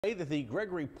That the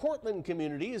Gregory Portland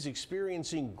community is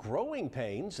experiencing growing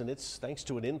pains, and it's thanks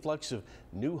to an influx of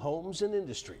new homes and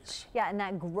industries. Yeah, and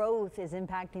that growth is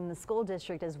impacting the school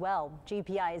district as well.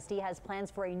 GP-ISD has plans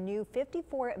for a new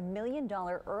 $54 million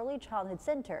early childhood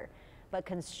center, but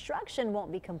construction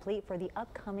won't be complete for the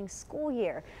upcoming school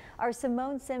year. Our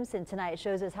Simone Simpson tonight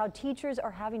shows us how teachers are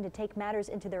having to take matters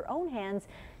into their own hands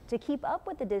to keep up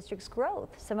with the district's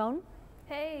growth. Simone?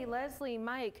 Hey, Leslie,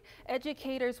 Mike,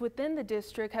 educators within the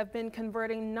district have been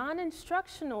converting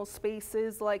non-instructional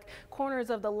spaces like corners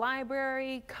of the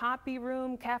library, copy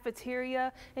room,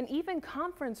 cafeteria, and even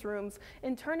conference rooms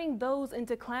and turning those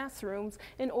into classrooms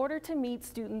in order to meet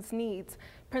students' needs.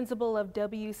 Principal of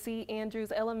W.C.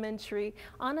 Andrews Elementary,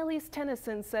 Annalise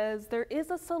Tennyson, says there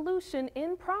is a solution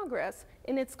in progress,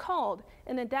 and it's called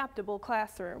an adaptable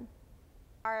classroom.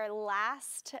 Our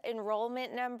last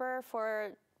enrollment number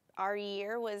for our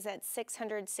year was at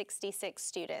 666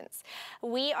 students.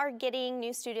 We are getting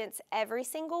new students every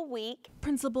single week.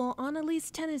 Principal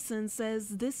Annalise Tennyson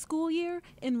says this school year,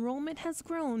 enrollment has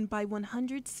grown by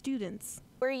 100 students.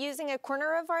 We're using a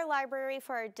corner of our library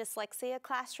for our dyslexia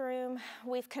classroom.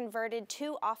 We've converted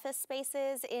 2 office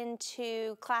spaces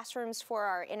into classrooms for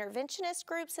our interventionist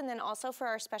groups and then also for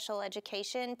our special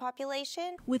education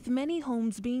population. With many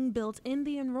homes being built in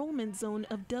the enrollment zone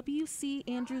of W.C.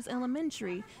 Andrews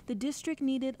Elementary, the district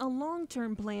needed a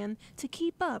long-term plan to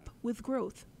keep up with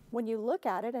growth. When you look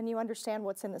at it and you understand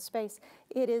what's in the space,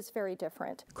 it is very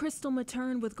different. Crystal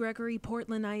Matern with Gregory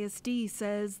Portland ISD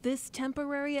says this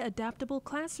temporary adaptable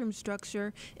classroom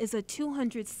structure is a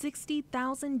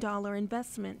 $260,000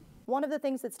 investment. One of the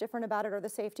things that's different about it are the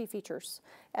safety features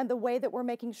and the way that we're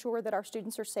making sure that our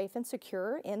students are safe and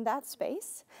secure in that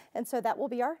space. And so that will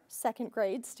be our second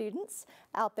grade students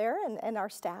out there and our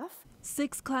staff.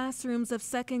 6 classrooms of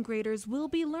second graders will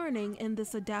be learning in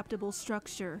this adaptable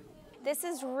structure. This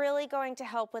is really going to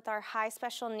help with our high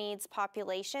special needs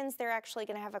populations. They're actually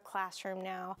going to have a classroom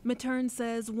now. Matern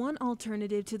says one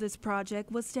alternative to this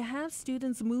project was to have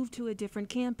students move to a different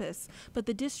campus, but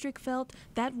the district felt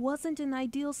that wasn't an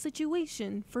ideal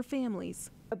situation for families.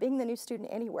 Being the new student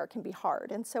anywhere can be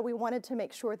hard, and so we wanted to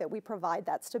make sure that we provide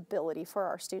that stability for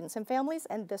our students and families,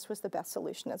 and this was the best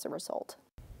solution as a result.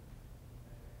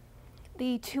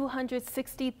 The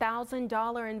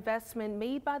 $260,000 investment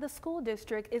made by the school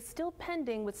district is still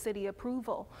pending with city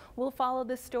approval. We'll follow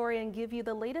this story and give you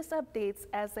the latest updates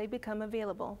as they become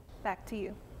available. Back to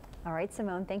you. All right,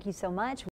 Simone, thank you so much.